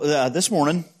This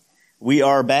morning, we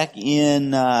are back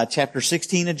in chapter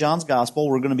 16 of John's Gospel.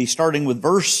 We're going to be starting with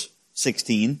verse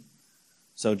 16.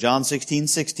 So John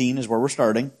 16:16 is where we're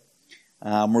starting.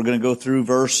 We're going to go through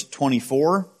verse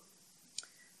 24.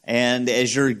 And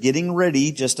as you're getting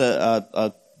ready, just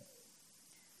that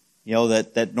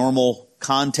normal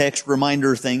context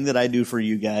reminder thing that I do for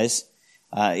you guys.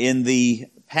 In the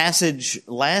passage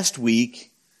last week,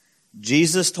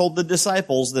 Jesus told the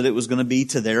disciples that it was going to be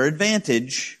to their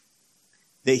advantage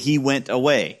that he went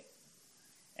away.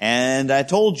 And I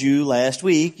told you last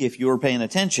week, if you were paying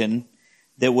attention,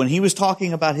 that when he was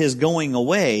talking about his going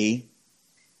away,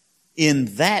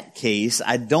 in that case,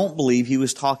 I don't believe he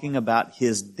was talking about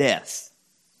his death.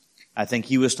 I think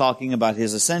he was talking about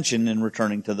his ascension and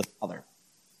returning to the Father.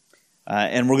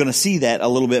 And we're going to see that a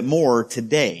little bit more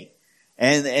today.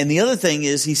 And the other thing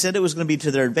is, he said it was going to be to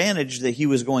their advantage that he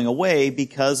was going away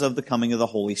because of the coming of the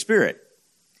Holy Spirit.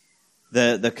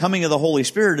 The coming of the Holy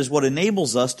Spirit is what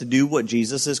enables us to do what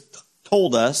Jesus has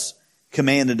told us,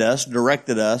 commanded us,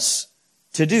 directed us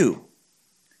to do.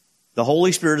 The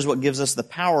Holy Spirit is what gives us the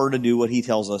power to do what he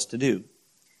tells us to do.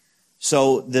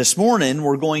 So this morning,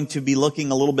 we're going to be looking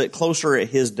a little bit closer at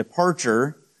his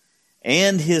departure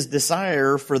and his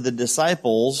desire for the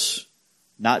disciples,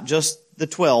 not just the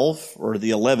 12 or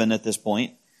the 11 at this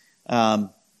point,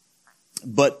 but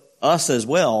us as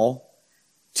well,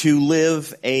 to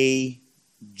live a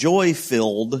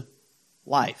joy-filled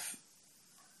life.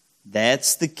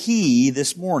 That's the key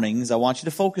this morning, is I want you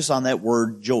to focus on that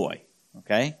word joy,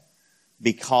 okay?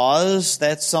 Because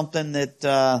that's something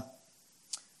that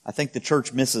I think the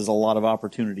church misses a lot of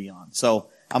opportunity on. So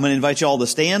I'm going to invite you all to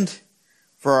stand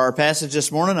for our passage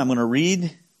this morning. I'm going to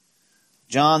read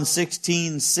John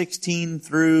 16:16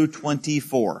 through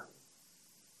 24.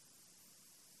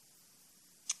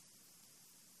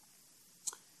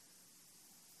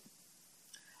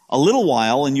 A little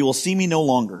while, and you will see me no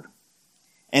longer.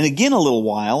 And again a little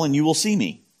while, and you will see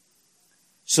me.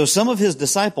 So some of his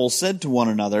disciples said to one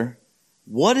another,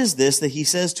 "What is this that he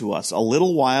says to us? A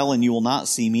little while, and you will not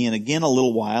see me, and again a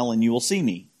little while, and you will see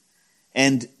me.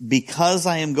 And because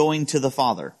I am going to the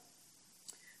Father."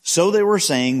 So they were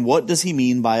saying, "What does he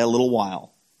mean by a little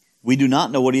while? We do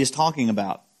not know what he is talking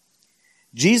about."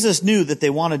 Jesus knew that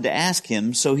they wanted to ask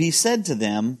him, so he said to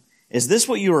them, "Is this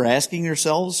what you are asking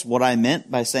yourselves, what I meant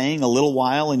by saying, a little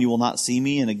while and you will not see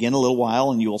me, and again a little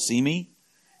while and you will see me?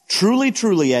 Truly,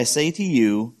 truly, I say to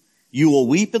you, you will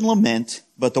weep and lament,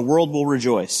 but the world will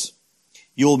rejoice.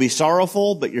 You will be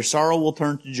sorrowful, but your sorrow will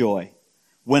turn to joy.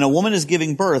 When a woman is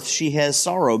giving birth, she has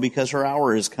sorrow because her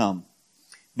hour has come.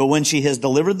 But when she has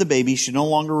delivered the baby, she no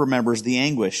longer remembers the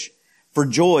anguish for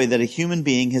joy that a human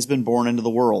being has been born into the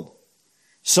world.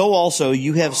 So also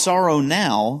you have sorrow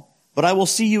now, but I will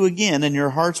see you again, and your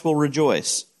hearts will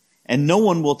rejoice, and no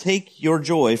one will take your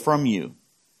joy from you.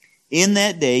 In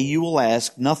that day you will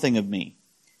ask nothing of me.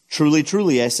 Truly,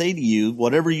 truly, I say to you,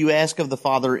 whatever you ask of the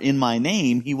Father in my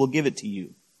name, he will give it to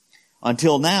you.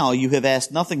 Until now you have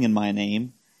asked nothing in my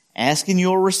name. Ask and you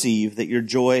will receive, that your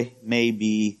joy may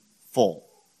be full."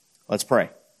 Let's pray.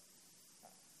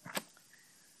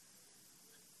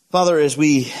 Father, as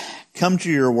we come to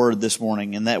your word this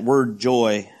morning, and that word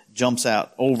joy jumps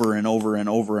out over and over and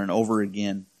over and over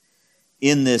again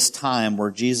in this time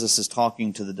where Jesus is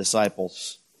talking to the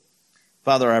disciples.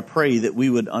 Father, I pray that we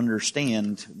would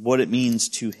understand what it means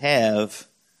to have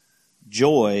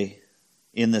joy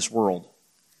in this world.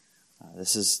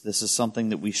 This is something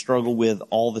that we struggle with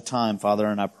all the time, Father,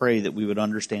 and I pray that we would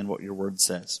understand what your word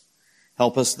says.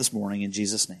 Help us this morning in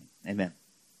Jesus' name. Amen.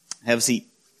 Have a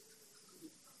seat.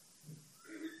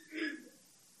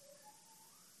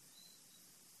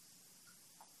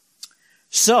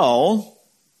 So,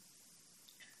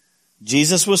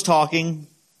 Jesus was talking,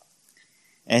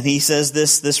 and he says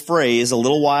this phrase, "A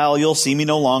little while you'll see me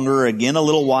no longer, again a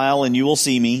little while and you will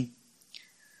see me."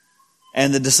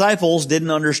 And the disciples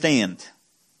didn't understand.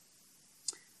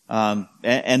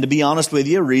 And to be honest with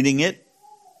you, reading it,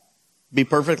 be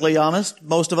perfectly honest,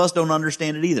 most of us don't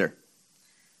understand it either.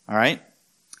 All right?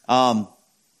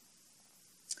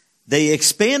 They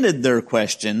expanded their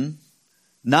question,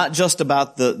 not just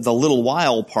about the little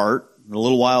while part, a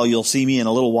little while you'll see me, and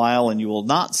a little while and you will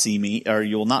not see me, or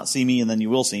you will not see me and then you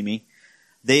will see me.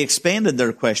 They expanded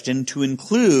their question to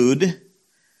include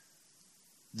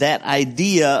that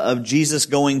idea of Jesus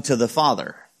going to the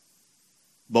Father.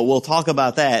 But we'll talk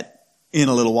about that in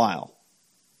a little while.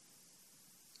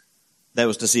 That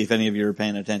was to see if any of you are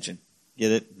paying attention.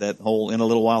 Get it? That whole "in a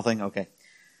little while" thing? Okay.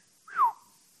 Whew.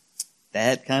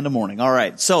 That kind of morning. All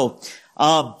right. So,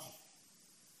 a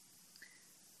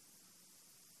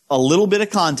little bit of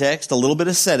context, a little bit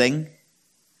of setting.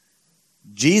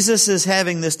 Jesus is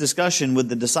having this discussion with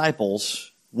the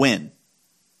disciples when?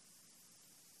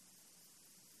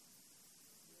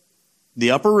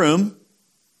 The upper room.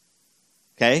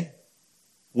 Okay.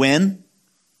 When?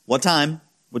 What time?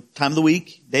 What time of the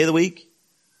week? Day of the week?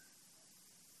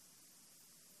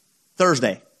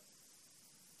 Thursday.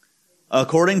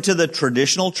 According to the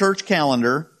traditional church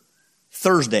calendar,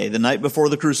 Thursday, the night before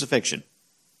the crucifixion.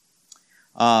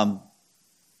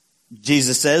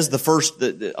 Jesus says,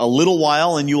 a little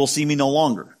while and you will see me no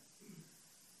longer.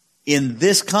 In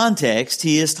this context,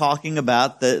 he is talking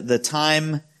about the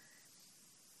time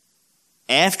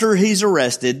after he's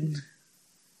arrested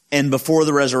and before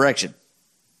the resurrection.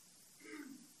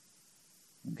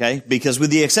 Okay? Because with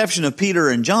the exception of Peter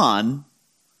and John,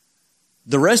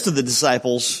 the rest of the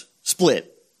disciples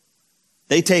split.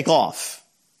 They take off.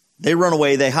 They run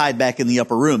away. They hide back in the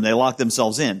upper room. They lock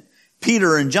themselves in.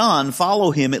 Peter and John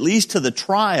follow him at least to the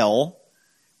trial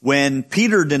when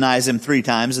Peter denies him 3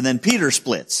 times and then Peter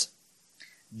splits.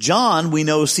 John, we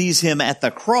know, sees him at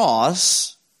the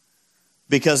cross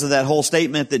because of that whole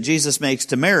statement that Jesus makes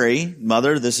to Mary,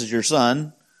 "Mother, this is your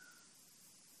son."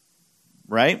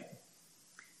 Right?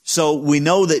 So we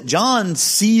know that John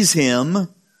sees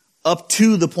him up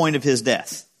to the point of his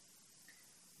death.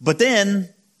 But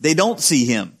then they don't see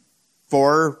him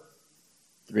for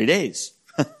 3 days.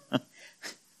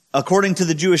 According to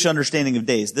the Jewish understanding of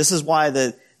days. This is why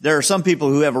there are some people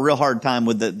who have a real hard time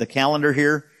with the calendar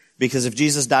here, because if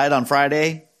Jesus died on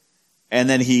Friday and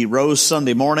then he rose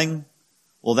Sunday morning,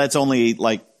 well, that's only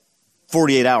like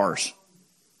 48 hours.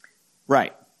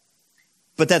 Right.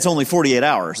 But that's only 48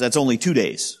 hours. That's only 2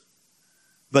 days.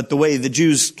 But the way the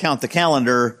Jews count the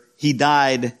calendar, he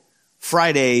died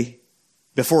Friday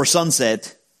before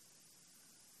sunset.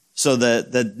 So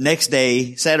the next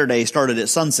day, Saturday, started at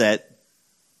sunset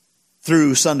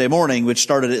through Sunday morning, which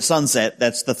started at sunset.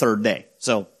 That's the 3rd day.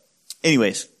 So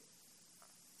anyways.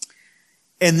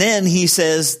 And then he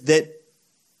says that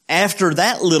after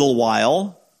that little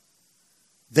while,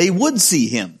 they would see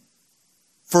him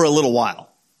for a little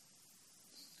while.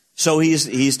 So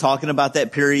he's talking about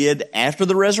that period after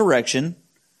the resurrection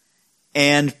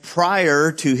and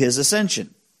prior to his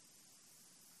ascension.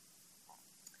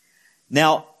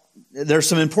 Now, there's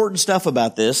some important stuff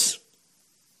about this.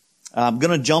 I'm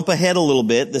going to jump ahead a little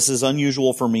bit. This is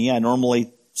unusual for me. I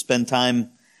normally spend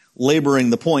time laboring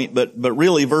the point, but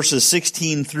really verses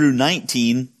 16 through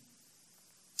 19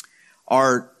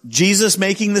 are Jesus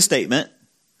making the statement,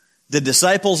 the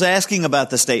disciples asking about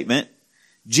the statement,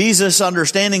 Jesus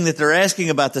understanding that they're asking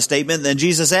about the statement, then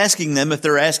Jesus asking them if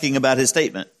they're asking about his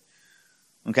statement.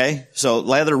 Okay? So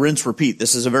lather, rinse, repeat.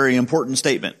 This is a very important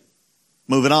statement.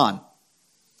 Moving on.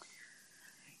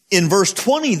 In verse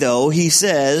 20, though, he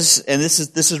says, and this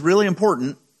is really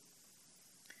important,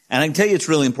 and I can tell you it's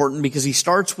really important because he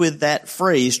starts with that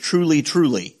phrase, truly,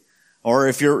 truly. Or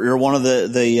if you're one of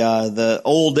the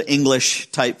old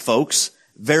English type folks,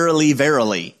 verily,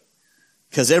 verily.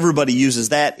 Because everybody uses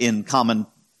that in common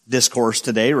discourse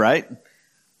today, right?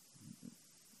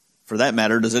 For that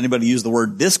matter, does anybody use the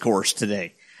word discourse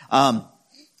today?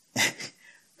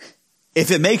 If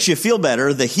it makes you feel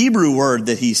better, the Hebrew word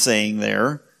that he's saying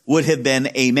there would have been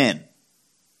amen.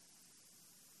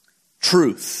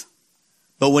 Truth.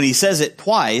 But when he says it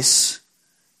twice,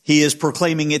 he is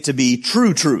proclaiming it to be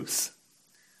true truth.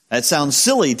 That sounds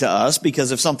silly to us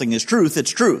because if something is truth,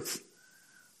 it's truth.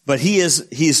 But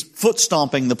he's foot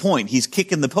stomping the point. He's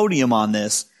kicking the podium on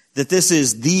this, that this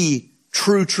is the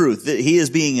true truth. That he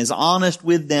is being as honest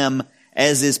with them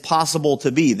as is possible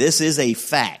to be. This is a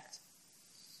fact.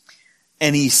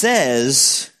 And he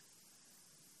says,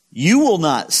 you will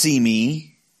not see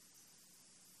me,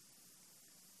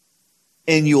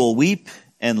 and you will weep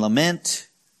and lament,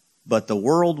 but the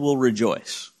world will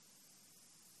rejoice.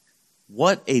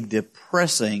 What a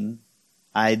depressing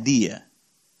idea.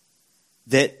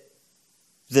 That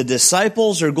the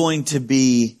disciples are going to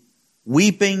be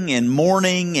weeping and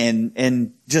mourning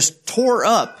and just tore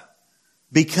up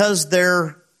because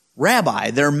their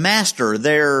rabbi, their master,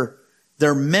 their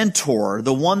mentor,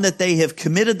 the one that they have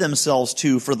committed themselves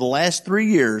to for the last 3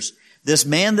 years, this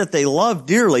man that they love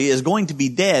dearly is going to be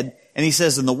dead, and he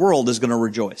says, and the world is going to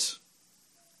rejoice.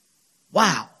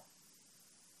 Wow.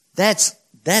 That's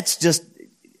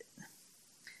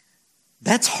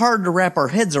hard to wrap our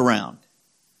heads around.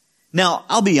 Now,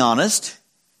 I'll be honest,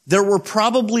 there were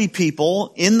probably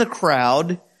people in the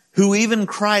crowd who even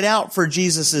cried out for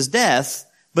Jesus' death,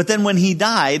 but then when he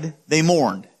died, they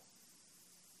mourned.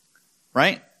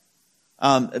 Right?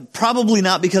 Probably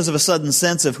not because of a sudden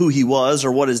sense of who he was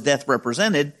or what his death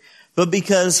represented, but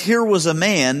because here was a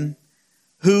man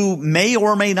who may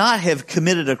or may not have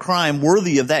committed a crime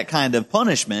worthy of that kind of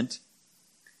punishment,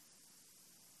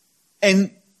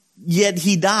 and yet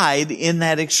he died in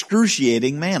that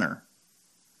excruciating manner.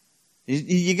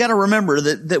 You got to remember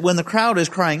that when the crowd is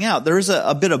crying out, there is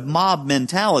a bit of mob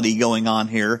mentality going on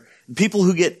here. People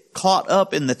who get caught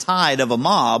up in the tide of a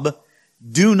mob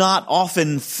do not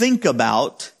often think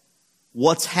about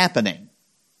what's happening.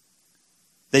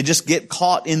 They just get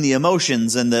caught in the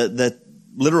emotions and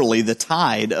literally the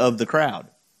tide of the crowd.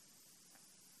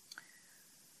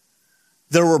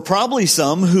 There were probably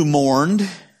some who mourned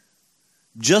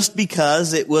just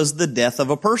because it was the death of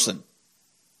a person.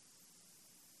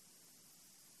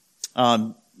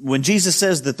 When Jesus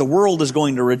says that the world is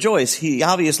going to rejoice, he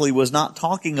obviously was not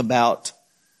talking about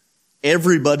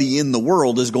everybody in the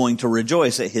world is going to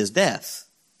rejoice at his death.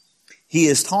 He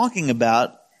is talking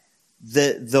about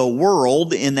the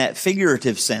world in that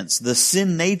figurative sense, the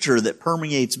sin nature that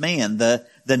permeates man, the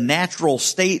natural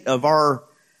state of our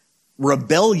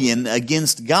rebellion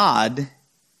against God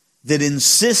that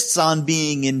insists on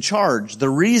being in charge. The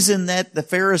reason that the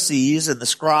Pharisees and the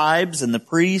scribes and the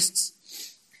priests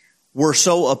were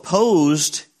so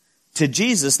opposed to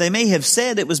Jesus, they may have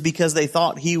said it was because they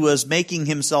thought he was making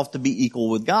himself to be equal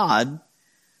with God,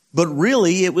 but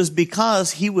really it was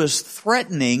because he was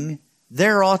threatening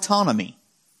their autonomy.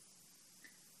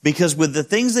 Because with the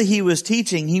things that he was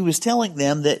teaching, he was telling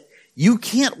them that you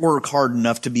can't work hard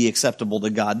enough to be acceptable to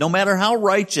God. No matter how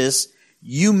righteous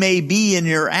you may be in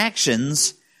your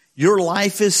actions, your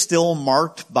life is still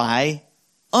marked by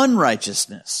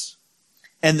unrighteousness.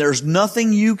 And there's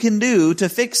nothing you can do to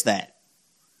fix that.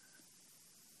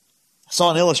 I saw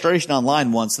an illustration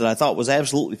online once that I thought was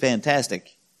absolutely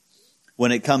fantastic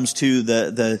when it comes to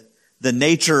the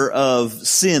nature of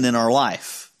sin in our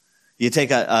life. You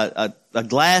take a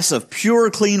glass of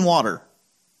pure, clean water,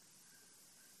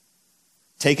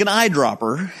 take an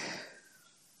eyedropper,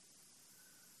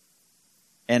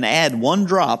 and add 1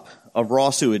 drop of raw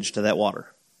sewage to that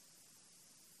water.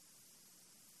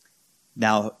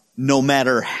 Now, no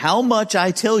matter how much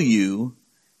I tell you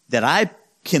that I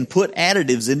can put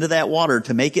additives into that water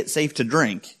to make it safe to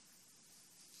drink,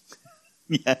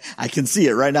 yeah, I can see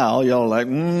it right now. Y'all are like,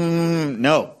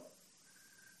 no.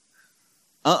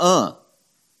 Not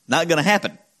going to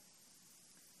happen.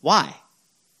 Why?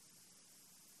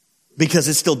 Because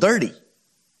it's still dirty,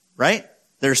 right?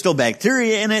 There's still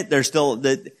bacteria in it. There's still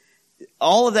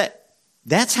all of that.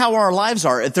 That's how our lives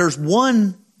are. If there's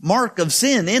one mark of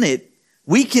sin in it,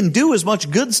 we can do as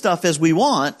much good stuff as we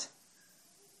want,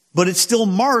 but it's still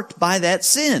marked by that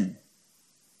sin.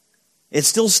 It's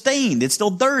still stained. It's still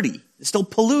dirty. It's still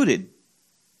polluted.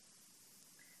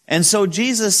 And so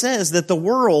Jesus says that the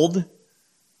world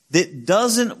that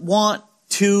doesn't want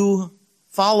to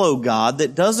follow God,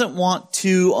 that doesn't want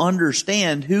to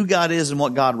understand who God is and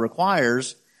what God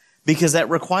requires, because that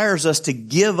requires us to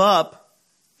give up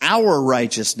our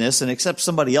righteousness and accept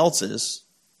somebody else's,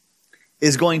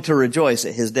 is going to rejoice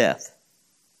at his death.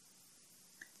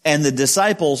 And the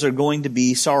disciples are going to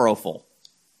be sorrowful.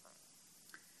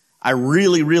 I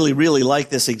really, really, really like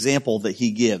this example that he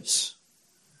gives.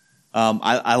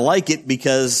 I like it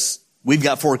because we've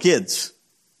got 4 kids,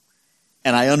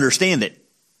 and I understand it.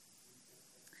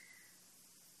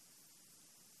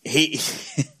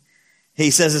 He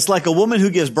says it's like a woman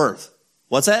who gives birth.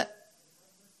 What's that?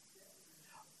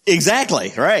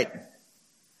 Exactly, right.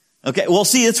 Okay, well,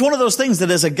 see, it's one of those things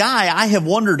that as a guy I have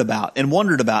wondered about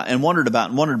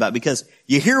because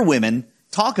you hear women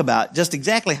talk about just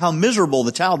exactly how miserable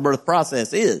the childbirth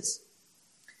process is,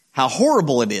 how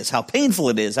horrible it is, how painful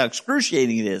it is, how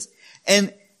excruciating it is.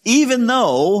 And even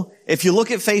though if you look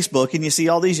at Facebook and you see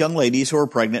all these young ladies who are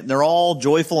pregnant and they're all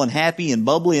joyful and happy and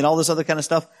bubbly and all this other kind of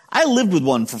stuff, I lived with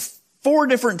one for 4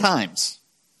 different times.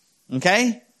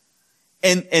 Okay?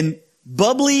 And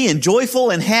bubbly and joyful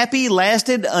and happy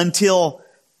lasted until,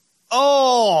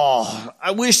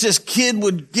 I wish this kid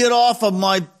would get off of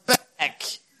my back.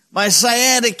 My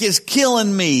sciatic is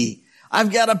killing me.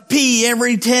 I've got to pee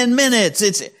every 10 minutes.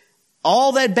 It's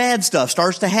all that bad stuff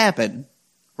starts to happen,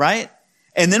 right?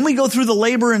 And then we go through the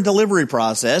labor and delivery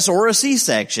process or a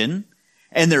C-section,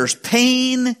 and there's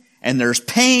pain, and there's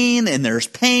pain, and there's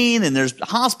pain, and there's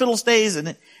hospital stays,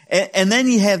 and then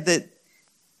you have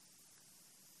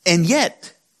and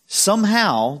yet,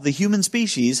 somehow, the human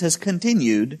species has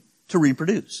continued to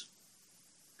reproduce.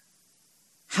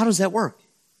 How does that work?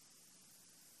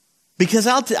 Because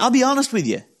I'll be honest with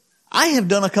you. I have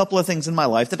done a couple of things in my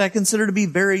life that I consider to be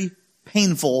very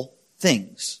painful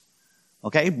things.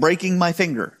 Okay? Breaking my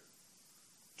finger.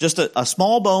 Just a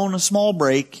small bone, a small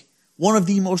break. One of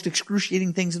the most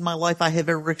excruciating things in my life I have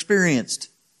ever experienced.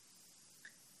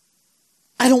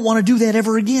 I don't want to do that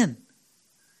ever again.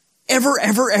 Ever,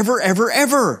 ever, ever, ever,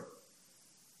 ever.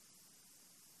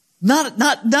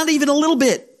 Not even a little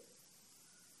bit.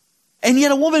 And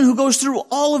yet a woman who goes through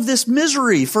all of this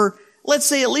misery for, let's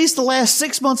say, at least the last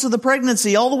 6 months of the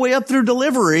pregnancy, all the way up through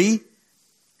delivery,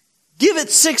 give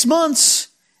it 6 months,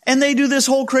 and they do this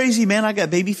whole crazy, man, I got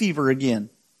baby fever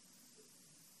again.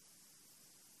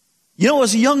 You know,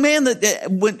 as a young man,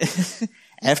 that when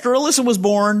after Alyssa was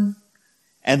born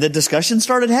and the discussion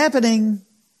started happening,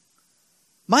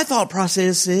 my thought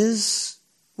process is,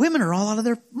 women are all out of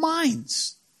their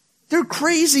minds. They're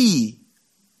crazy.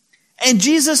 And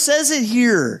Jesus says it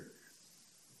here.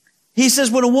 He says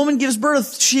when a woman gives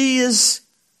birth, she is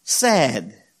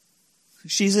sad.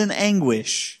 She's in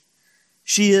anguish.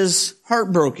 She is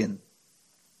heartbroken.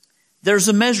 There's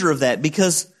a measure of that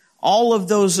because all of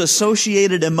those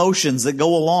associated emotions that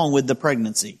go along with the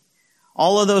pregnancy,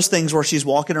 all of those things where she's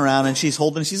walking around and she's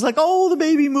holding, she's like, oh, the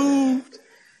baby moved,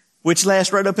 which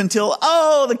lasts right up until,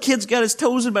 oh, the kid's got his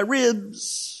toes in my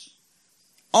ribs.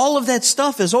 All of that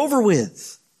stuff is over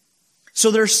with. So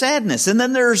there's sadness. And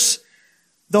then there's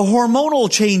the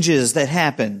hormonal changes that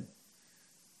happen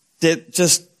that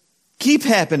just keep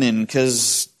happening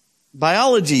because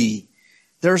biology,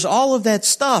 there's all of that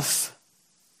stuff.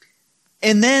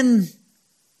 And then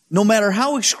no matter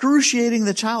how excruciating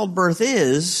the childbirth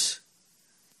is,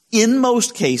 in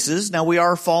most cases, now we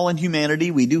are fallen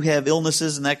humanity, we do have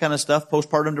illnesses and that kind of stuff.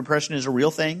 Postpartum depression is a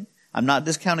real thing. I'm not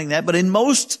discounting that. But in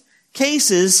most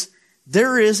cases,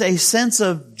 there is a sense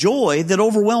of joy that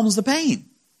overwhelms the pain.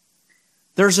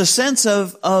 There's a sense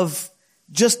of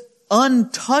just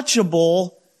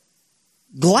untouchable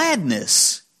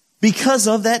gladness because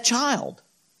of that child.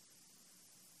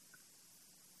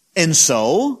 And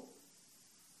so,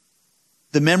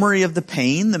 the memory of the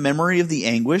pain, the memory of the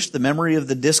anguish, the memory of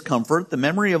the discomfort, the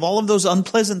memory of all of those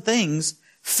unpleasant things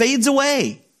fades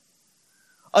away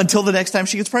until the next time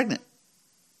she gets pregnant.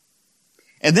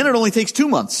 And then it only takes 2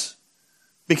 months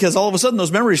because all of a sudden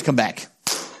those memories come back.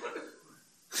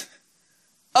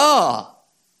 Oh,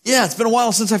 yeah, it's been a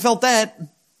while since I felt that.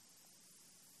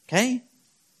 Okay?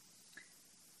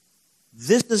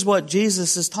 This is what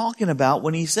Jesus is talking about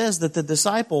when he says that the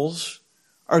disciples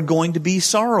are going to be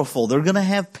sorrowful. They're going to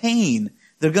have pain.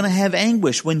 They're going to have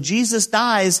anguish. When Jesus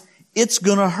dies, it's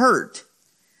going to hurt.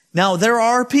 Now, there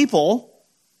are people,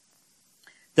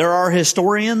 there are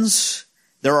historians,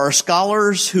 there are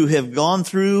scholars who have gone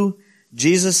through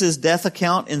Jesus' death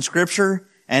account in Scripture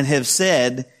and have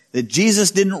said that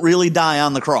Jesus didn't really die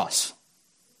on the cross.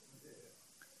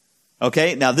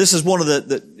 Okay, now this is one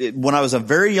of when I was a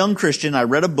very young Christian, I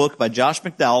read a book by Josh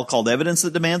McDowell called Evidence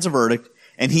That Demands a Verdict,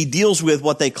 and he deals with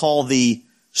what they call the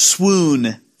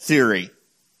swoon theory.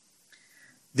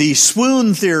 The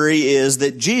swoon theory is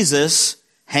that Jesus,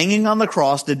 hanging on the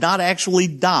cross, did not actually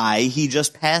die, he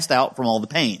just passed out from all the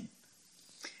pain.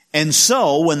 And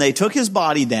so, when they took his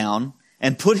body down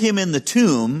and put him in the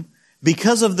tomb,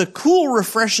 because of the cool,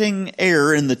 refreshing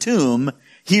air in the tomb,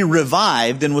 he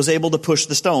revived and was able to push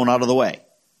the stone out of the way.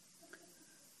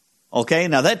 Okay,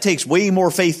 now that takes way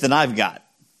more faith than I've got.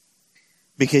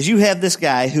 Because you have this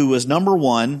guy who was, number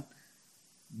one,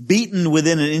 beaten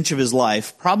within an inch of his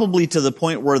life, probably to the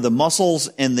point where the muscles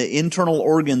and the internal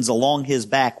organs along his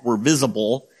back were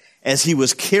visible as he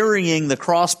was carrying the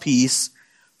cross piece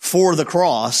for the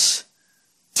cross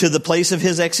to the place of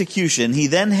his execution. He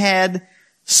then had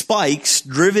spikes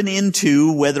driven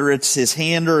into, whether it's his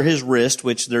hand or his wrist,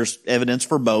 which there's evidence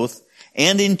for both,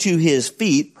 and into his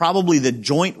feet, probably the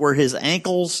joint where his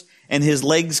ankles and his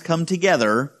legs come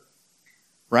together,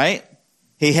 right?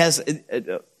 He has,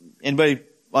 anybody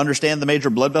understand the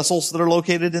major blood vessels that are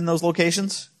located in those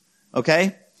locations?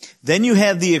 Okay? Then you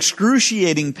have the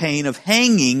excruciating pain of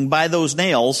hanging by those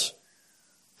nails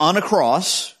on a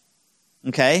cross,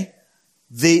 okay?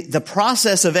 The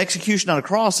process of execution on a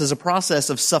cross is a process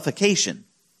of suffocation.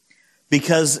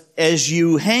 Because as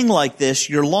you hang like this,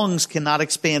 your lungs cannot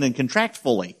expand and contract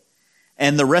fully.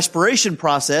 And the respiration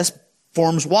process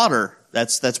forms water.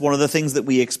 That's one of the things that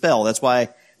we expel. That's why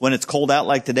when it's cold out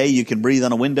like today, you can breathe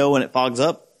on a window and it fogs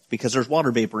up, because there's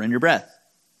water vapor in your breath.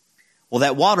 Well,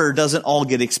 that water doesn't all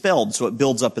get expelled, so it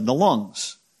builds up in the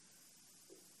lungs.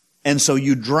 And so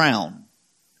you drown,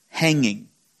 hanging.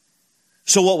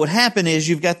 So what would happen is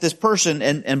you've got this person,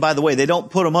 and by the way, they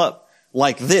don't put them up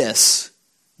like this.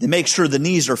 They make sure the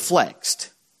knees are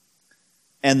flexed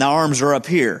and the arms are up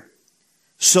here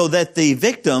so that the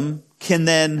victim can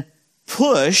then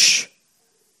push,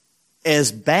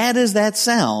 as bad as that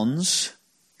sounds,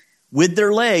 with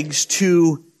their legs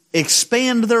to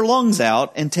expand their lungs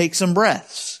out and take some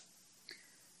breaths.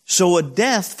 So a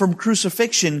death from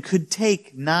crucifixion could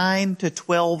take 9 to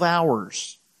 12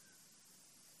 hours.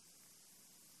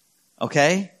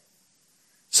 Okay?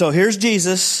 So here's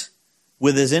Jesus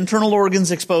with his internal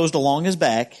organs exposed along his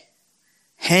back,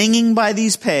 hanging by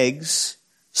these pegs,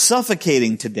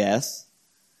 suffocating to death.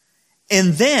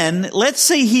 And then, let's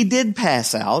say he did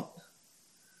pass out,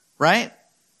 right?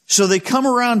 So they come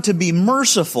around to be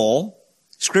merciful.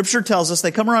 Scripture tells us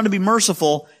they come around to be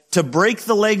merciful to break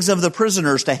the legs of the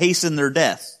prisoners to hasten their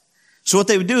death. So what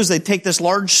they would do is they'd take this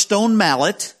large stone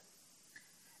mallet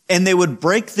and they would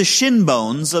break the shin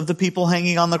bones of the people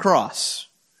hanging on the cross,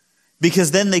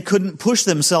 because then they couldn't push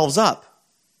themselves up.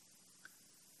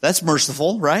 That's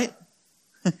merciful, right?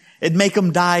 It'd make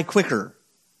them die quicker.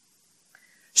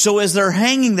 So as they're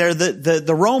hanging there,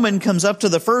 the Roman comes up to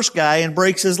the first guy and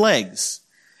breaks his legs.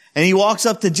 And he walks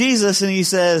up to Jesus and he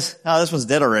says, "Oh, this one's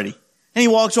dead already." And he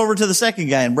walks over to the second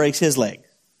guy and breaks his leg.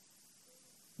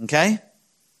 Okay?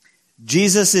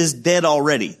 Jesus is dead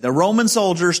already. The Roman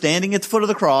soldier standing at the foot of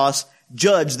the cross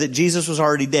judged that Jesus was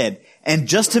already dead. And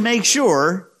just to make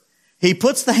sure, he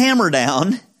puts the hammer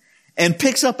down and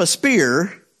picks up a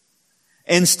spear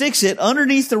and sticks it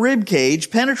underneath the rib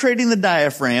cage, penetrating the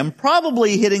diaphragm,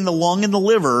 probably hitting the lung and the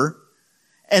liver,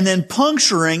 and then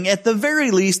puncturing, at the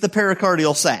very least, the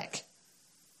pericardial sac,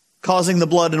 causing the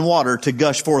blood and water to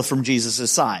gush forth from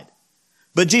Jesus' side.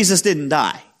 But Jesus didn't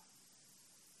die.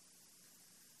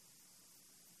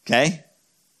 Okay?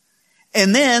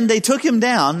 And then they took him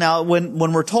down. Now, when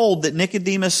we're told that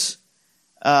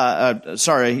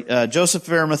Joseph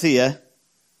of Arimathea,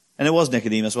 and it was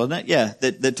Nicodemus, wasn't it? Yeah,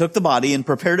 that took the body and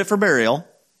prepared it for burial,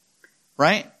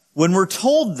 right? When we're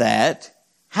told that,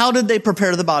 how did they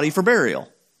prepare the body for burial?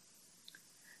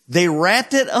 They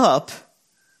wrapped it up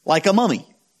like a mummy.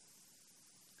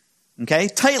 Okay?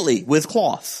 Tightly with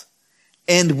cloth.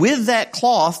 And with that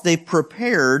cloth, they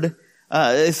prepared,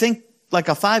 I think, like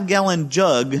a 5-gallon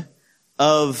jug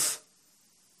of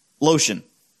lotion.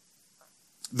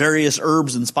 Various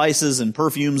herbs and spices and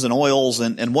perfumes and oils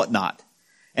and whatnot.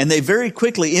 And they very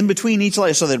quickly, in between each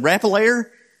layer, so they'd wrap a layer,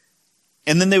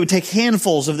 and then they would take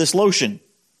handfuls of this lotion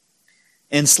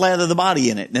and slather the body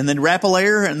in it. And then wrap a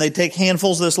layer, and they'd take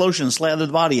handfuls of this lotion and slather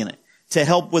the body in it to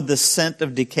help with the scent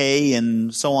of decay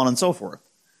and so on and so forth.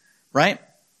 Right?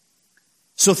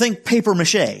 So think paper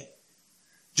mache,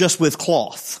 just with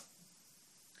cloth.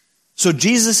 So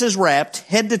Jesus is wrapped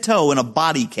head to toe in a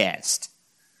body cast.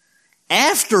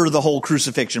 After the whole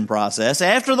crucifixion process,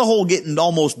 after the whole getting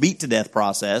almost beat to death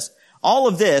process, all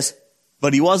of this,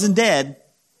 but he wasn't dead.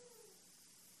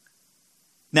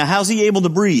 Now, how's he able to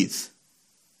breathe?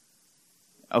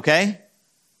 Okay?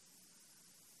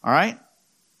 All right?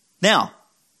 Now,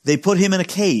 they put him in a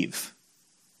cave,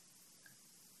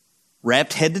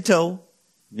 wrapped head to toe,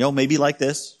 maybe like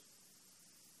this,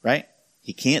 right?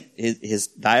 He can't, his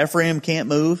diaphragm can't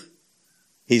move.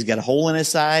 He's got a hole in his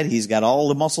side. He's got all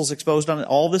the muscles exposed on it,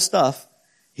 all this stuff.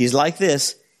 He's like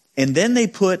this. And then they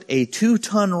put a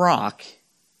 2-ton rock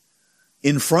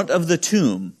in front of the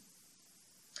tomb.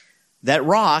 That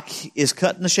rock is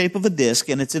cut in the shape of a disc,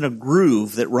 and it's in a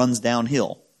groove that runs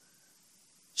downhill,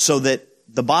 so that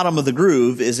the bottom of the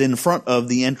groove is in front of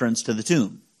the entrance to the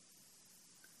tomb.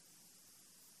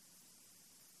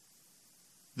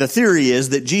 The theory is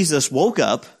that Jesus woke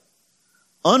up,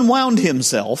 unwound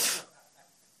himself,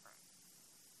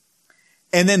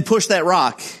 and then pushed that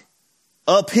rock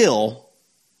uphill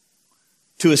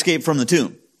to escape from the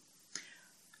tomb.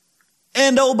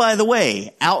 And oh, by the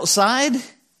way, outside,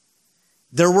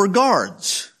 there were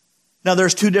guards. Now,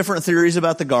 there's 2 different theories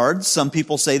about the guards. Some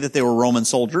people say that they were Roman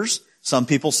soldiers. Some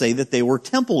people say that they were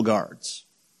temple guards.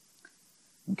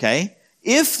 Okay?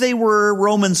 If they were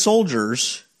Roman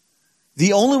soldiers,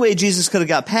 the only way Jesus could have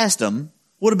got past them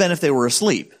would have been if they were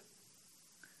asleep.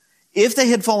 If they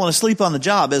had fallen asleep on the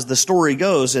job, as the story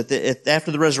goes,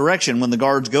 after the resurrection, when the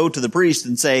guards go to the priest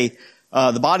and say,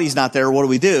 the body's not there, what do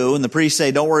we do? And the priest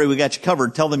say, "Don't worry, we got you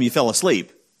covered. Tell them you fell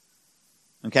asleep."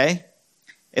 Okay?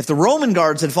 If the Roman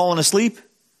guards had fallen asleep,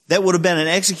 that would have been an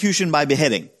execution by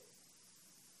beheading.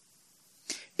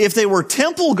 If they were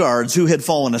temple guards who had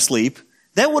fallen asleep,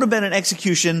 that would have been an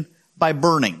execution by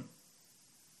burning.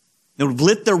 They would have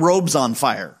lit their robes on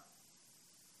fire.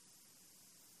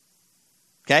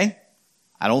 Okay?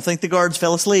 I don't think the guards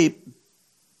fell asleep.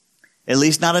 At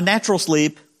least not a natural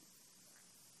sleep.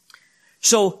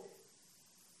 So,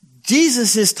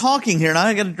 Jesus is talking here, and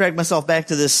I've got to drag myself back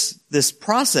to this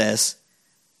process.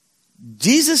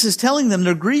 Jesus is telling them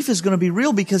their grief is going to be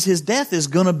real because his death is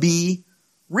going to be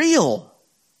real.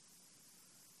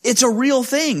 It's a real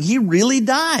thing. He really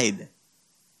died.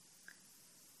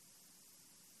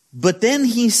 But then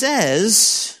he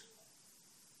says,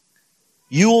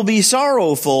 You will be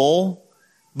sorrowful,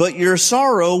 but your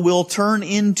sorrow will turn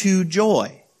into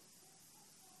joy.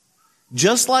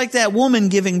 Just like that woman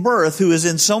giving birth who is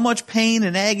in so much pain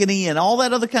and agony and all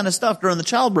that other kind of stuff during the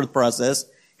childbirth process.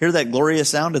 Hear that glorious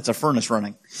sound? It's a furnace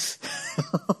running.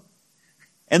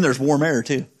 And there's warm air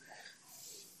too.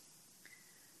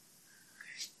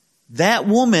 That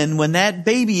woman, when that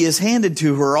baby is handed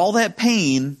to her, all that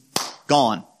pain,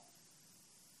 gone.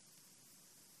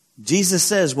 Jesus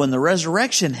says when the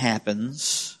resurrection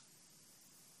happens,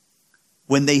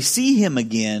 when they see Him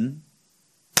again,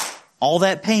 all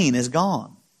that pain is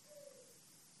gone.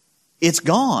 It's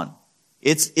gone.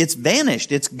 It's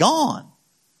vanished. It's gone.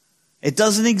 It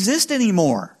doesn't exist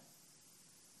anymore.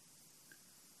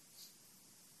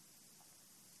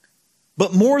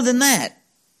 But more than that,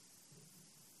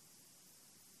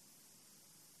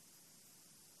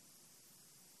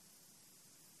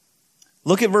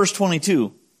 look at verse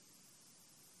 22.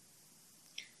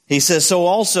 He says, so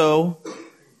also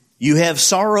you have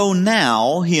sorrow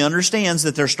now. He understands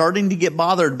that they're starting to get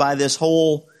bothered by this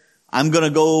whole, I'm going to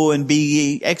go and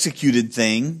be executed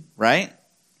thing, right?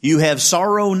 You have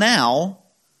sorrow now,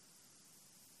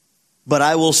 but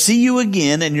I will see you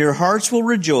again and your hearts will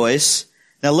rejoice.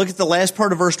 Now look at the last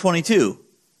part of verse 22.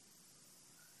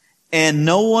 And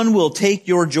no one will take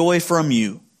your joy from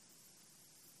you.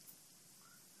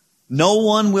 No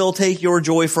one will take your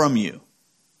joy from you.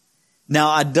 Now,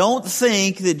 I don't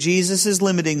think that Jesus is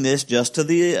limiting this just to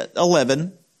the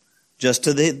 11, just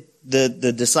to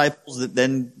the disciples that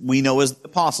then we know as the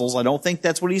apostles. I don't think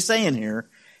that's what he's saying here.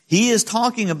 He is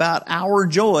talking about our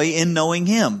joy in knowing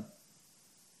Him.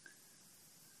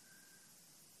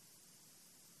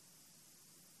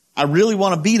 I really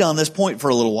want to beat on this point for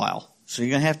a little while, so you're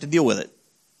going to have to deal with it.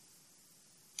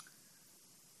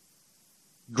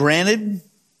 Granted,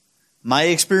 my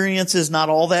experience is not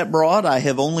all that broad. I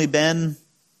have only been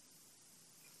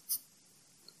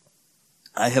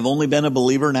a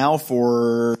believer now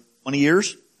for 20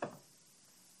 years.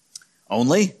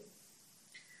 Only.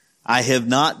 I have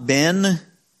not been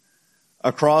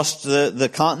across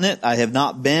the continent. I have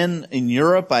not been in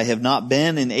Europe. I have not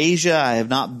been in Asia. I have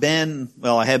not been,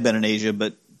 well, I have been in Asia,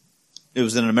 but it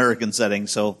was in an American setting,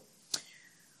 so.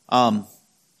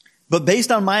 But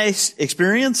based on my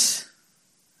experience,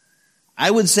 I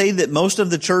would say that most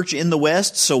of the church in the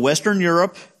West, so Western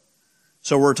Europe,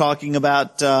 so we're talking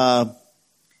about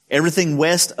everything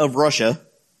west of Russia,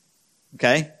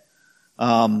 okay?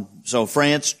 So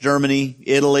France, Germany,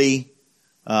 Italy,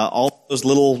 all those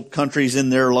little countries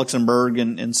in there, Luxembourg,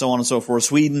 and so on and so forth,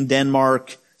 Sweden,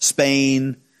 Denmark,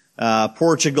 Spain,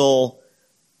 Portugal,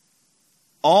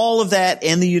 all of that,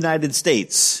 and the United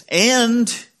States,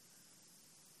 and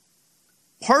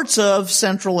parts of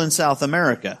Central and South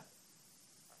America.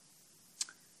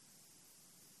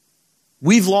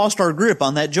 We've lost our grip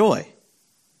on that joy.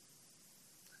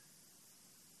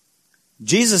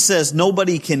 Jesus says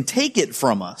nobody can take it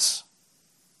from us.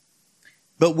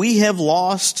 But we have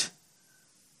lost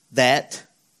that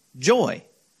joy.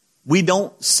 We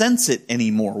don't sense it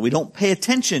anymore. We don't pay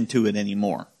attention to it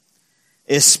anymore.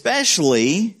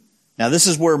 Especially, now this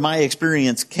is where my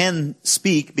experience can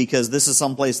speak because this is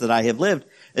someplace that I have lived,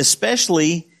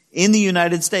 especially in the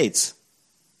United States.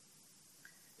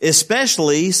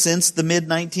 Especially since the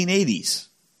mid-1980s.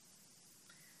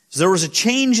 So there was a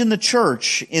change in the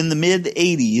church in the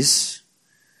mid-80s.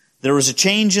 There was a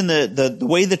change in the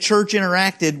way the church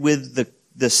interacted with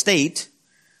the state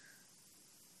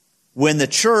when the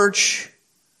church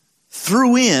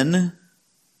threw in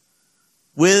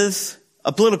with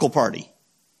a political party.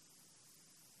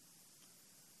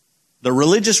 The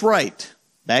religious right,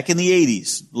 back in the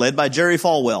 80s, led by Jerry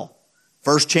Falwell.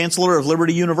 First chancellor of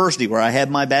Liberty University, where I had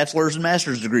my bachelor's and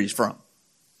master's degrees from.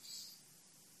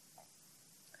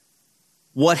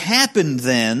 What happened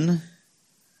then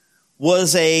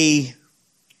was a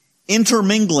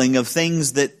intermingling of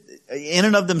things that in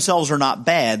and of themselves are not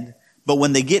bad, but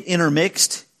when they get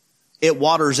intermixed, it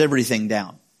waters everything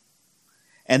down.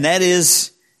 And that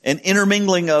is an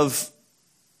intermingling of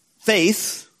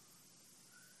faith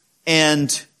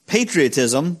and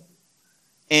patriotism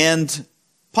and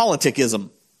politicism.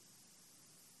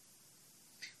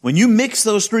 When you mix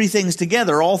those three things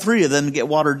together, all three of them get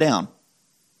watered down,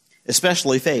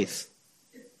 especially faith.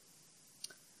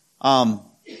 Probably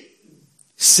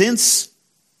since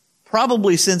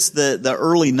the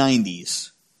early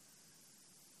 90s,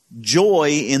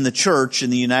 joy in the church in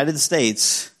the United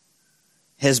States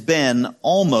has been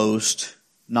almost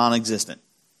non-existent.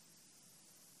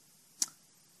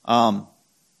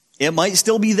 It might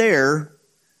still be there,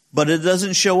 but it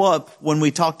doesn't show up when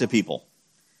we talk to people.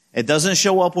 It doesn't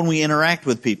show up when we interact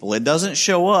with people. It doesn't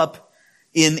show up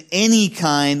in any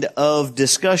kind of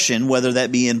discussion, whether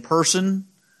that be in person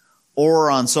or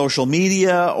on social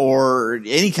media or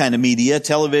any kind of media,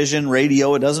 television,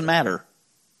 radio, it doesn't matter.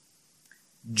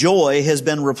 Joy has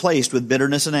been replaced with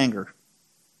bitterness and anger.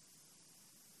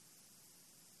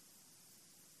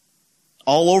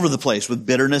 All over the place with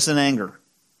bitterness and anger.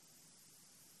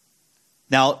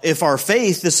 Now, if our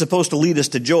faith is supposed to lead us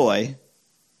to joy,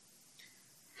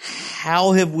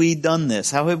 how have we done this?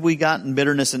 How have we gotten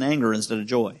bitterness and anger instead of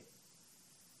joy?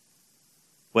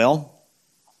 Well,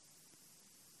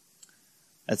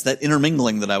 that's that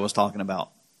intermingling that I was talking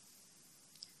about.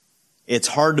 It's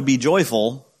hard to be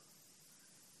joyful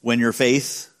when your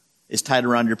faith is tied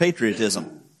around your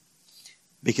patriotism,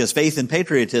 because faith and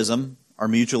patriotism are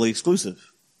mutually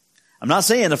exclusive. I'm not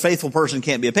saying a faithful person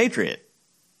can't be a patriot.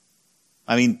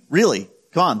 I mean, really,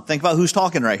 come on, think about who's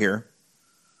talking right here.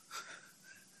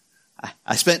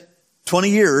 I spent 20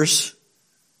 years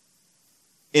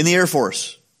in the Air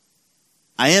Force.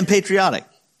 I am patriotic.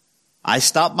 I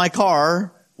stop my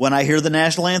car when I hear the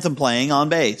national anthem playing on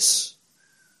base.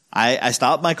 I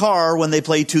stop my car when they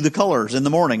play To the Colors in the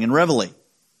morning in Reveille,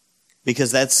 because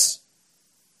that's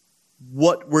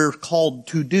what we're called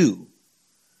to do.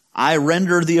 I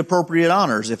render the appropriate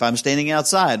honors if I'm standing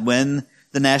outside when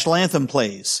the national anthem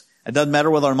plays. It doesn't matter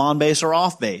whether I'm on base or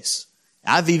off base.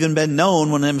 I've even been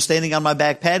known when I'm standing on my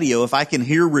back patio, if I can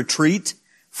hear retreat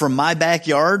from my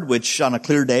backyard, which on a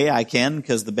clear day I can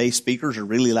because the base speakers are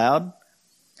really loud,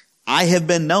 I have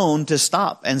been known to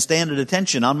stop and stand at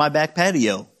attention on my back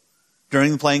patio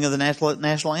during the playing of the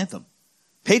national anthem.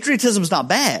 Patriotism is not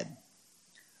bad,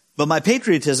 but my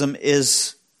patriotism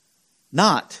is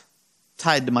not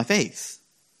tied to my faith.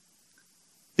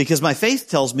 Because my faith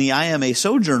tells me I am a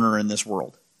sojourner in this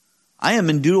world. I am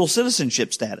in dual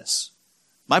citizenship status.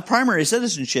 My primary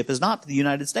citizenship is not to the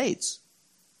United States.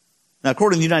 Now,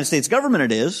 according to the United States government,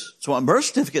 it is. It's what my birth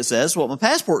certificate says, what my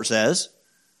passport says.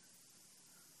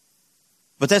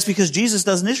 But that's because Jesus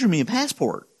doesn't issue me a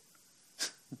passport.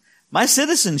 My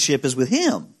citizenship is with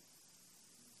Him.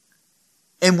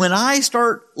 And when I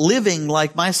start living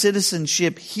like my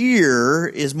citizenship here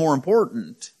is more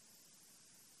important,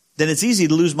 then it's easy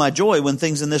to lose my joy when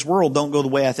things in this world don't go the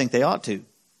way I think they ought to.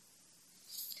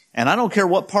 And I don't care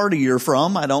what party you're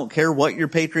from. I don't care what your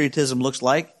patriotism looks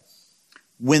like.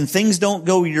 When things don't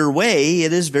go your way,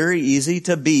 it is very easy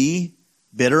to be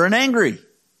bitter and angry.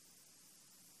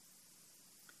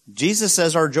 Jesus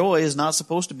says our joy is not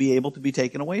supposed to be able to be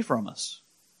taken away from us.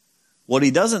 What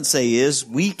He doesn't say is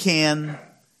we can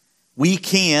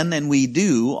and we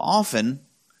do often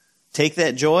take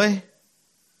that joy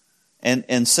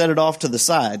and set it off to the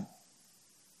side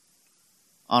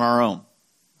on our own.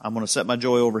 I'm going to set my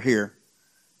joy over here,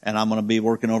 and I'm going to be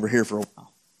working over here for a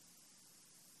while.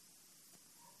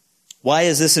 Why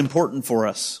is this important for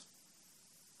us?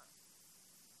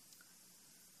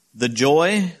 The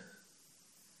joy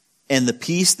and the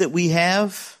peace that we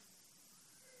have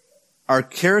are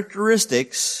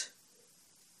characteristics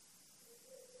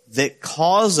that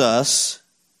cause us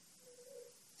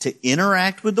to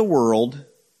interact with the world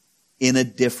in a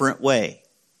different way.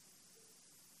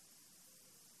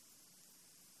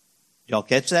 Y'all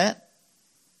catch that?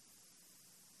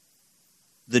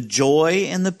 The joy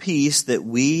and the peace that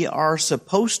we are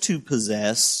supposed to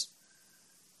possess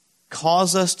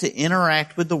cause us to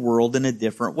interact with the world in a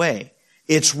different way.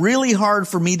 It's really hard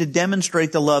for me to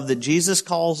demonstrate the love that Jesus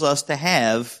calls us to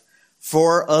have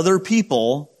for other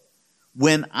people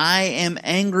when I am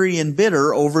angry and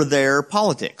bitter over their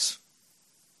politics.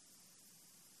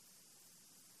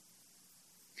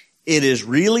 It is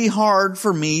really hard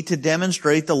for me to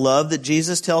demonstrate the love that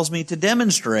Jesus tells me to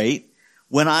demonstrate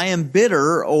when I am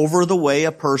bitter over the way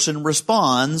a person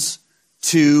responds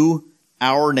to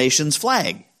our nation's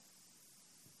flag.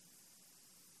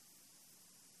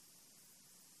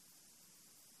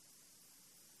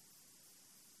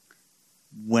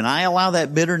 When I allow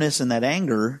that bitterness and that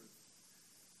anger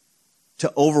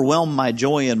to overwhelm my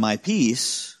joy and my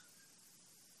peace,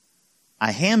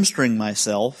 I hamstring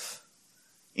myself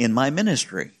in my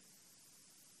ministry.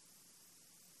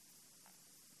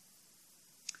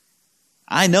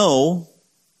 I know,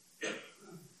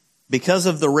 because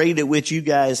of the rate at which you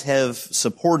guys have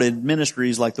supported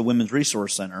ministries like the Women's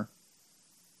Resource Center,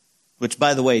 which,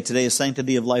 by the way, today is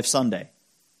Sanctity of Life Sunday.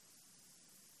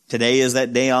 Today is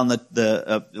that day on the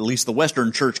at least the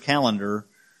Western Church calendar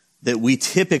that we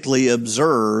typically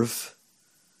observe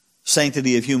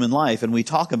sanctity of human life, and we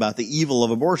talk about the evil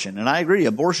of abortion. And I agree,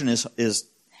 abortion is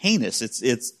heinous.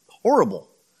 It's horrible.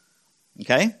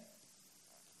 Okay?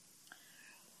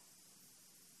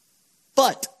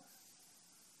 But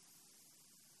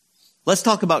Let's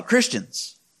talk about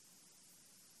Christians.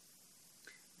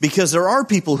 Because there are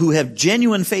people who have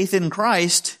genuine faith in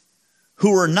Christ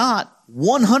who are not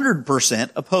 100%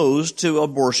 opposed to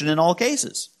abortion in all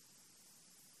cases.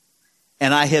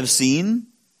 And I have seen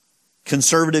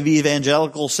conservative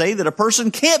evangelicals say that a person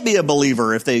can't be a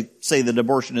believer if they say that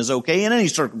abortion is okay in any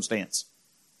circumstance.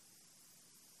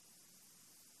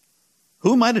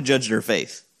 Who am I to judge their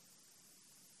faith?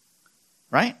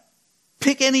 Right?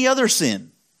 Pick any other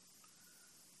sin.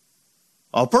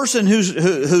 A person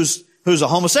who's a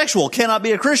homosexual cannot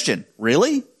be a Christian.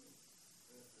 Really?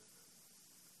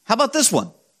 How about this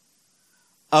one?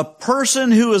 A person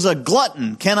who is a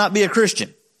glutton cannot be a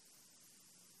Christian.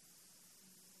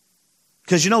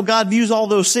 Because God views all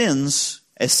those sins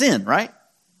as sin, right?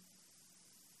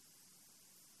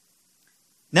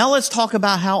 Now let's talk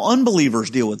about how unbelievers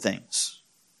deal with things.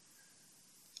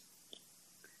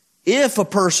 If a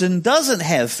person doesn't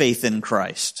have faith in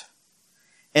Christ,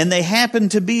 and they happen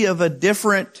to be of a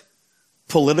different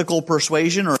political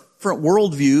persuasion or different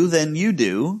worldview than you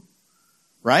do,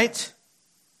 right?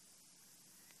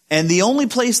 And the only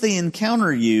place they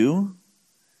encounter you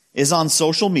is on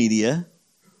social media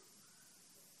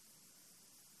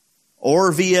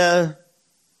or via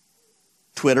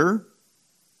Twitter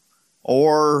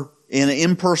or in an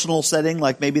impersonal setting,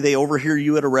 like maybe they overhear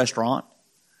you at a restaurant.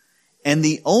 And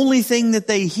the only thing that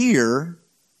they hear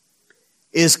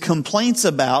is complaints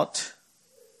about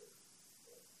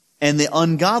and the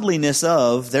ungodliness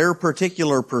of their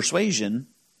particular persuasion.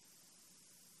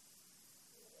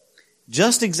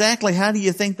 Just exactly how do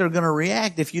you think they're going to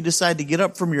react if you decide to get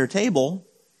up from your table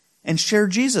and share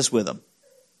Jesus with them?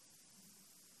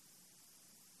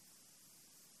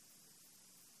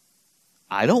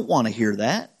 I don't want to hear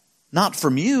that. Not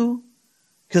from you,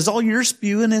 because all you're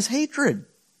spewing is hatred.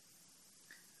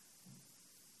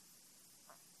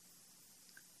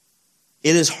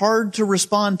 It is hard to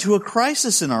respond to a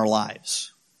crisis in our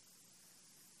lives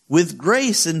with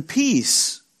grace and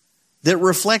peace that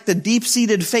reflect a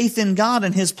deep-seated faith in God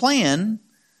and His plan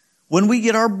when we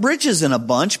get our britches in a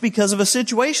bunch because of a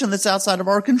situation that's outside of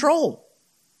our control.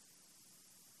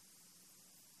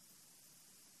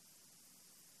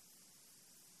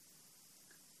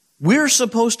 We're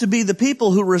supposed to be the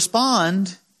people who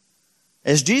respond,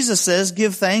 as Jesus says,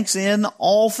 give thanks in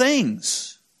all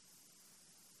things.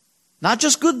 Not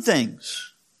just good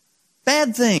things,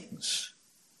 bad things.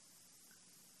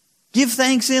 Give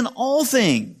thanks in all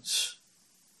things.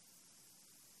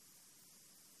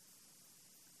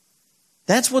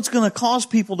 That's what's going to cause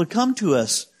people to come to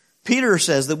us. Peter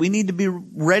says that we need to be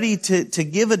ready to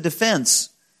give a defense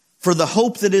for the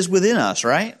hope that is within us,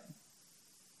 right?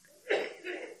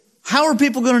 How are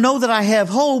people going to know that I have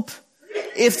hope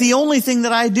if the only thing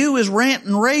that I do is rant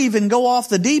and rave and go off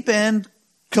the deep end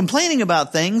complaining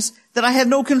about things that I have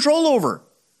no control over?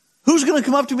 Who's going to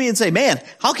come up to me and say, man,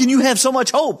 how can you have so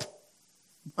much hope?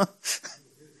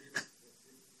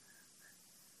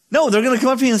 No, they're going to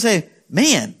come up to me and say,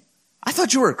 man, I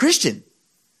thought you were a Christian.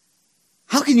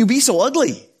 How can you be so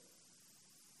ugly?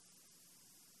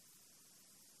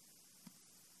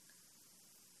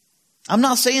 I'm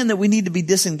not saying that we need to be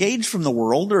disengaged from the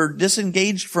world or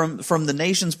disengaged from the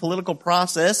nation's political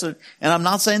process, and I'm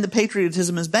not saying that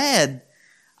patriotism is bad.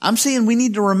 I'm saying we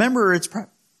need to remember its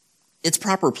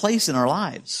proper place in our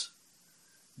lives.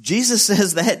 Jesus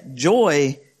says that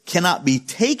joy cannot be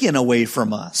taken away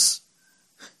from us.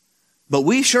 But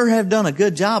we sure have done a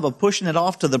good job of pushing it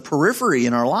off to the periphery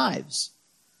in our lives.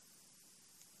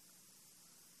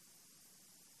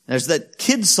 There's that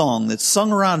kid's song that's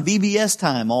sung around VBS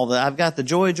time. I've got the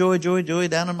joy, joy, joy, joy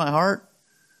down in my heart.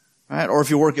 Right? Or if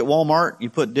you work at Walmart, you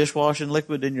put dishwashing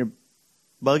liquid in your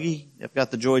buggy. I've got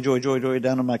the joy, joy, joy, joy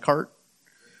down in my cart.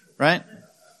 Right?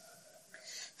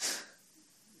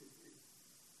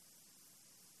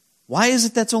 Why is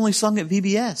it that's only sung at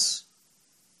VBS?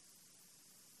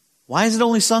 Why is it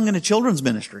only sung in a children's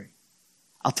ministry?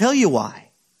 I'll tell you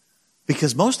why.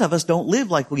 Because most of us don't live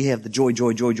like we have the joy,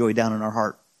 joy, joy, joy down in our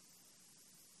heart.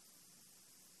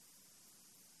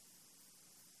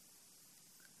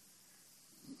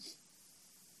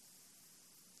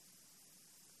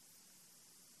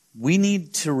 We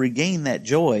need to regain that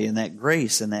joy and that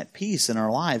grace and that peace in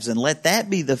our lives and let that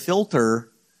be the filter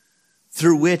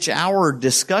through which our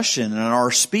discussion and our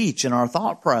speech and our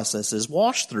thought process is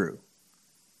washed through.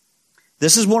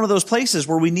 This is one of those places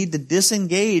where we need to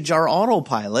disengage our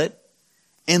autopilot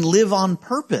and live on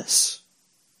purpose.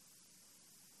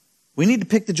 We need to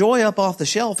pick the joy up off the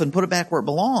shelf and put it back where it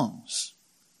belongs.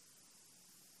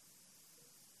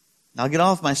 I'll get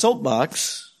off my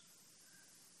soapbox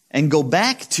and go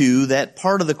back to that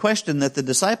part of the question that the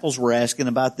disciples were asking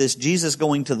about this Jesus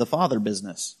going to the Father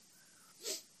business.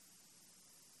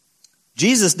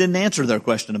 Jesus didn't answer their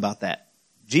question about that.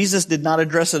 Jesus did not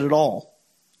address it at all.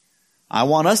 I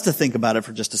want us to think about it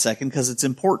for just a second because it's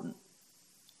important.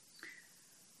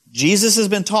 Jesus has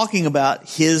been talking about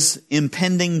his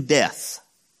impending death.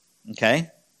 Okay?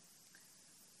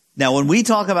 Now, when we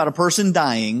talk about a person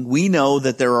dying, we know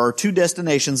that there are two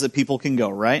destinations that people can go,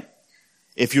 right?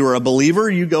 If you're a believer,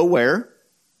 you go where?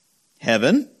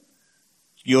 Heaven.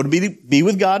 You go to be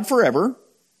with God forever.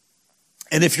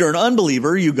 And if you're an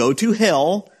unbeliever, you go to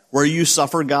hell, where you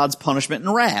suffer God's punishment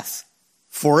and wrath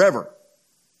forever.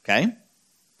 Okay?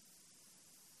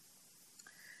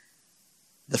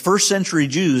 The first century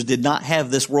Jews did not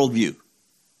have this worldview.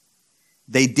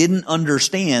 They didn't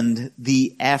understand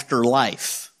the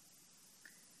afterlife.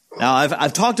 Now,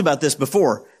 I've talked about this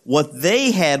before. What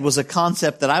they had was a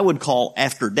concept that I would call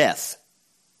after death,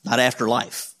 not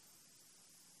afterlife.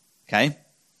 Okay?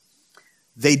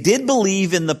 They did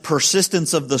believe in the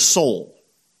persistence of the soul.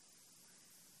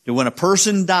 When a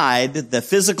person died, the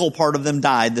physical part of them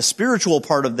died, the spiritual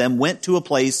part of them went to a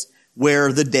place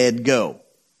where the dead go.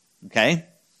 Okay?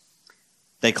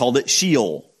 They called it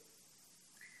Sheol.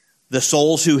 The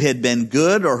souls who had been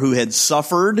good or who had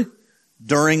suffered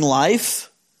during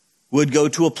life would go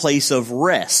to a place of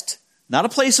rest. Not a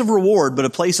place of reward, but a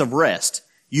place of rest.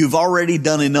 You've already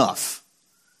done enough.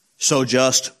 So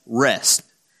just rest.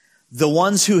 The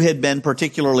ones who had been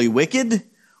particularly wicked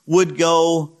would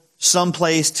go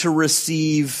someplace to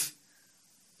receive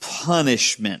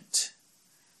punishment.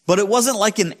 But it wasn't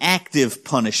like an active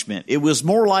punishment. It was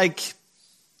more like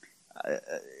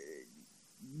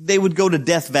they would go to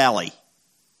Death Valley,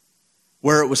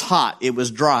 where it was hot, it was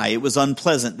dry, it was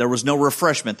unpleasant, there was no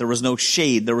refreshment, there was no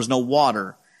shade, there was no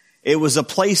water. It was a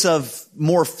place of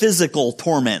more physical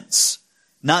torments,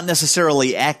 not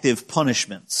necessarily active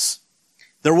punishments.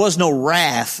 There was no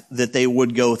wrath that they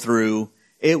would go through.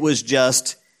 It was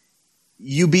just,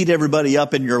 you beat everybody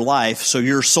up in your life, so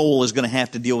your soul is going to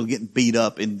have to deal with getting beat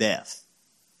up in death.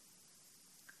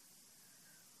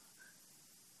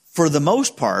 For the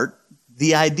most part,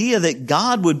 the idea that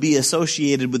God would be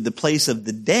associated with the place of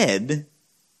the dead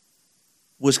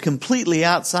was completely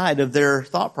outside of their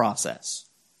thought process.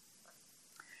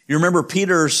 You remember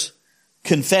Peter's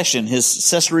confession, his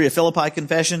Caesarea Philippi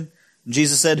confession?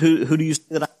 Jesus said, who do you say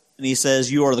that I am? And he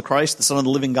says, you are the Christ, the Son of the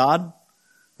living God.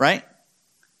 Right?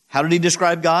 How did he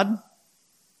describe God?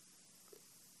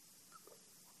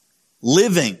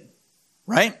 Living.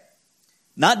 Right?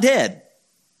 Not dead.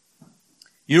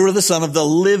 You are the Son of the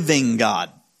living God.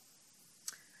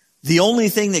 The only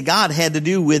thing that God had to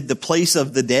do with the place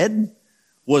of the dead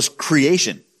was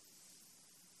creation.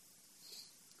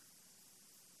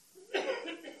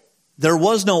 There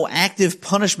was no active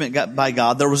punishment by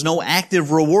God. There was no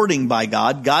active rewarding by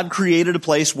God. God created a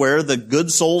place where the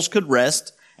good souls could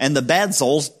rest and the bad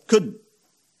souls couldn't.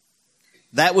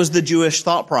 That was the Jewish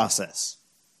thought process.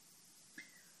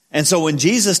 And so when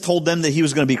Jesus told them that he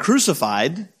was going to be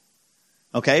crucified,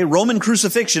 okay, Roman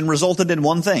crucifixion resulted in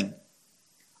one thing: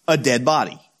 a dead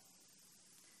body.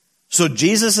 So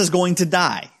Jesus is going to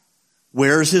die.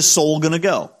 Where is his soul going to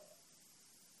go?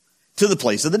 To the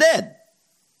place of the dead.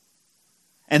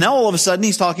 And now all of a sudden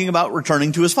he's talking about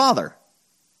returning to his Father.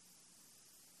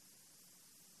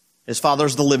 His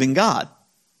Father's the living God.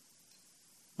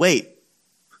 Wait.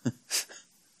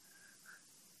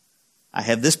 I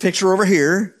have this picture over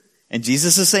here, and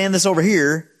Jesus is saying this over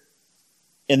here,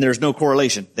 and there's no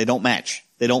correlation. They don't match.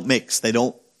 They don't mix. It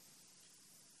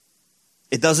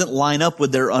doesn't line up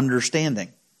with their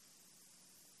understanding.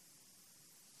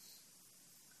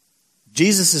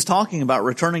 Jesus is talking about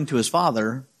returning to his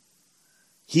Father.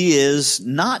 He is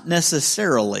not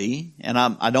necessarily, and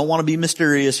I don't want to be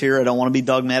mysterious here, I don't want to be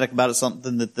dogmatic about it,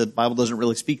 something that the Bible doesn't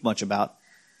really speak much about.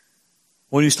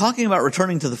 When he's talking about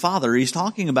returning to the Father, he's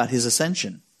talking about his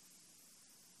ascension.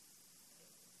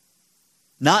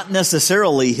 Not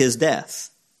necessarily his death.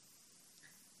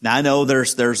 Now I know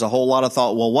there's a whole lot of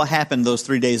thought, well, what happened those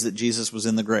 3 days that Jesus was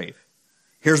in the grave?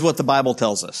 Here's what the Bible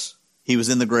tells us. He was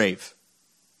in the grave.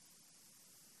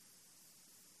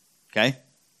 Okay?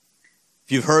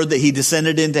 If you've heard that he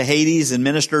descended into Hades and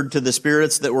ministered to the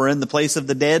spirits that were in the place of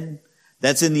the dead,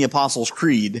 that's in the Apostles'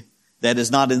 Creed. That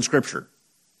is not in Scripture.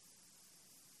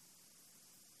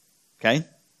 Okay?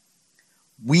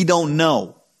 We don't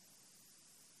know.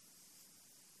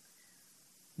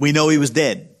 We know he was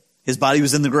dead. His body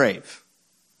was in the grave.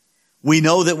 We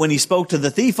know that when he spoke to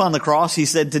the thief on the cross, he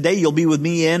said, today you'll be with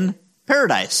me in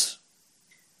paradise.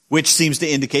 Which seems to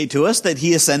indicate to us that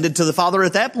he ascended to the Father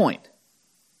at that point.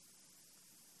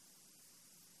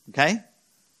 Okay?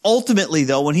 Ultimately,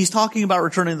 though, when he's talking about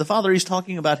returning to the Father, he's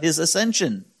talking about his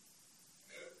ascension.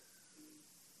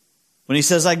 When he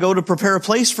says, I go to prepare a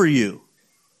place for you.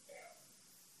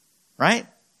 Right?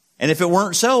 And if it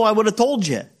weren't so, I would have told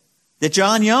you that you're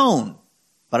on your own.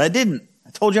 But I didn't. I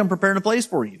told you I'm preparing a place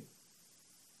for you.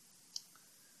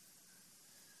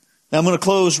 Now I'm going to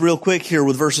close real quick here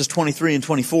with verses 23 and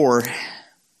 24,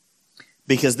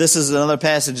 because this is another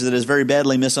passage that is very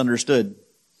badly misunderstood.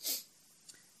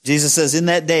 Jesus says, in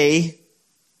that day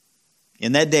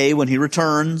when he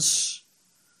returns,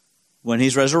 when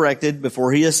he's resurrected,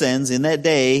 before he ascends, in that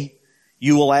day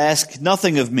you will ask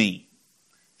nothing of me.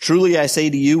 Truly I say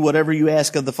to you, whatever you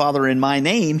ask of the Father in my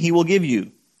name, he will give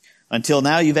you. Until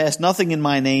now you've asked nothing in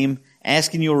my name.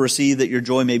 Ask and you'll receive, that your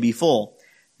joy may be full.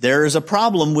 There is a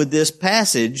problem with this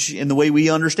passage in the way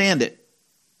we understand it.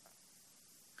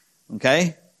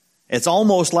 Okay? It's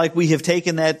almost like we have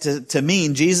taken that to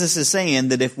mean Jesus is saying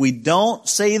that if we don't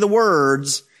say the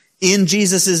words in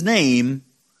Jesus' name,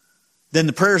 then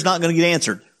the prayer's not going to get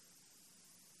answered.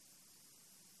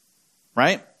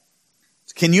 Right?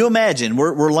 Can you imagine?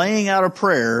 We're laying out a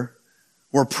prayer.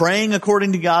 We're praying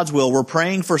according to God's will. We're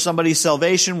praying for somebody's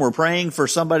salvation. We're praying for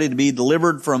somebody to be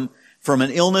delivered from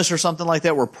an illness or something like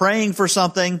that. We're praying for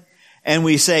something, and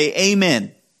we say,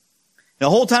 amen. The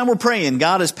whole time we're praying,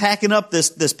 God is packing up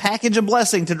this package of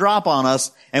blessing to drop on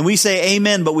us, and we say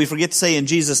amen, but we forget to say in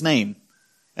Jesus' name.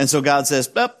 And so God says,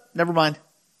 oh, never mind.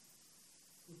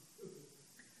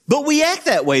 But we act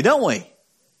that way, don't we?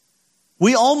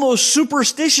 We almost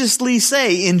superstitiously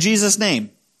say in Jesus'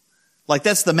 name. Like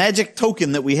that's the magic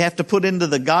token that we have to put into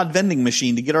the God vending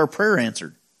machine to get our prayer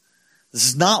answered. This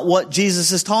is not what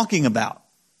Jesus is talking about.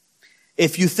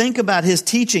 If you think about his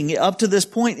teaching up to this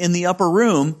point in the upper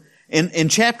room, in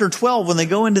chapter 12, when they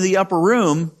go into the upper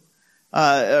room,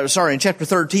 in chapter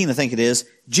 13, I think it is,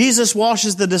 Jesus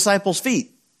washes the disciples'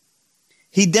 feet.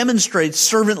 He demonstrates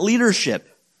servant leadership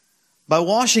by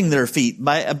washing their feet,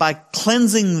 by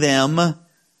cleansing them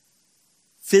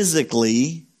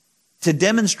physically, to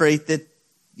demonstrate that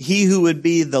he who would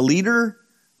be the leader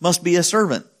must be a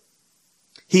servant.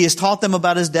 He has taught them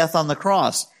about his death on the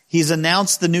cross. He's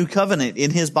announced the new covenant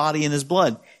in his body and his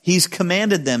blood. He's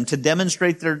commanded them to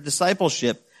demonstrate their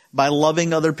discipleship by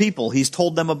loving other people. He's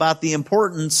told them about the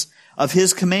importance of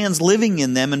his commands living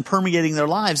in them and permeating their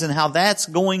lives, and how that's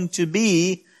going to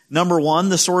be, number one,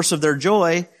 the source of their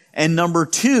joy, and number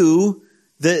two,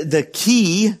 the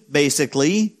key,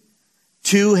 basically,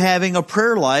 to having a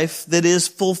prayer life that is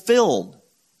fulfilled.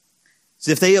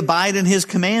 So if they abide in his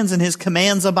commands and his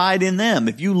commands abide in them,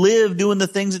 if you live doing the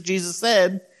things that Jesus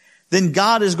said, then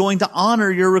God is going to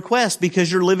honor your request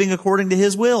because you're living according to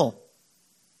his will.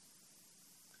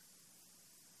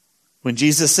 When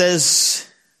Jesus says,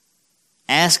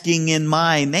 asking in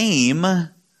my name,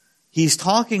 he's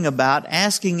talking about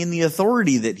asking in the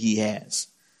authority that he has.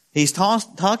 He's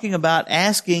talking about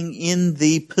asking in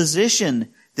the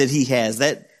position that he has,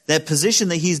 that position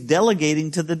that he's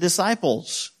delegating to the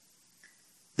disciples.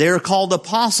 They're called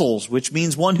apostles, which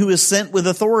means one who is sent with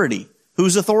authority.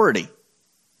 Whose authority?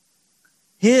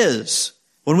 His.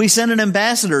 When we send an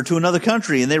ambassador to another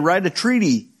country and they write a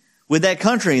treaty with that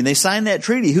country and they sign that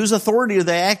treaty, whose authority are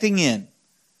they acting in?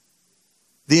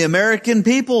 The American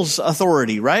people's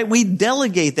authority, right? We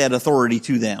delegate that authority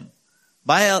to them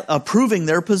by approving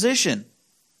their position.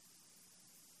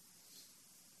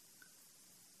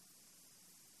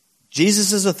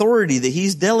 Jesus' authority that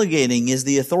he's delegating is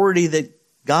the authority that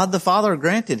God the Father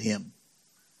granted him.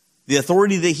 The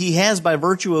authority that he has by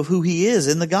virtue of who he is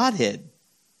in the Godhead.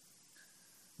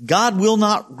 God will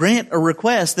not grant a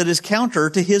request that is counter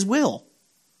to his will.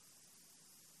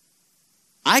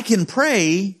 I can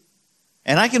pray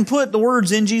and I can put the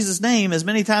words in Jesus' name as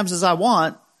many times as I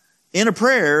want in a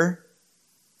prayer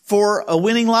for a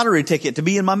winning lottery ticket to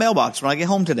be in my mailbox when I get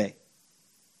home today.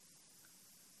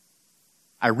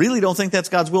 I really don't think that's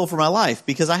God's will for my life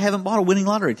because I haven't bought a winning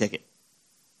lottery ticket.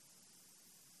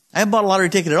 I haven't bought a lottery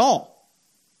ticket at all.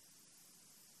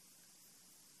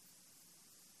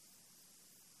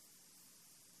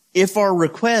 If our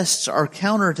requests are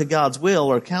counter to God's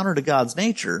will or counter to God's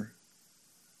nature,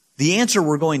 the answer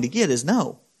we're going to get is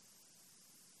no.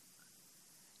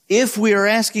 If we are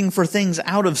asking for things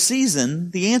out of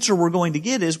season, the answer we're going to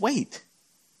get is wait.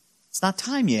 It's not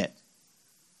time yet.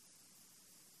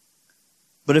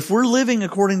 But if we're living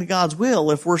according to God's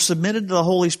will, if we're submitted to the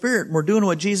Holy Spirit and we're doing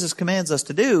what Jesus commands us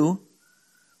to do,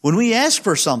 when we ask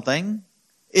for something,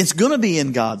 it's going to be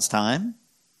in God's time,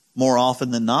 more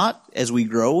often than not, as we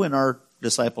grow in our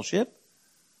discipleship.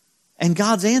 And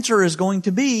God's answer is going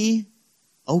to be,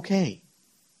 okay.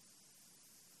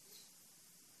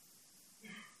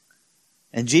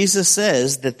 And Jesus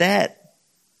says that that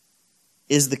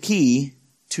is the key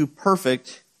to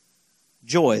perfect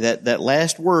joy. That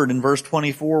last word in verse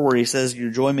 24 where he says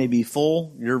your joy may be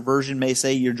full, your version may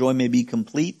say your joy may be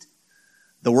complete.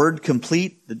 The word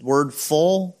complete, the word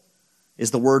full,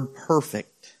 is the word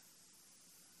perfect.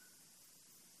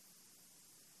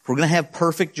 If we're going to have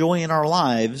perfect joy in our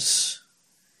lives,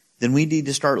 then we need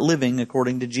to start living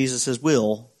according to Jesus'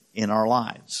 will in our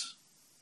lives.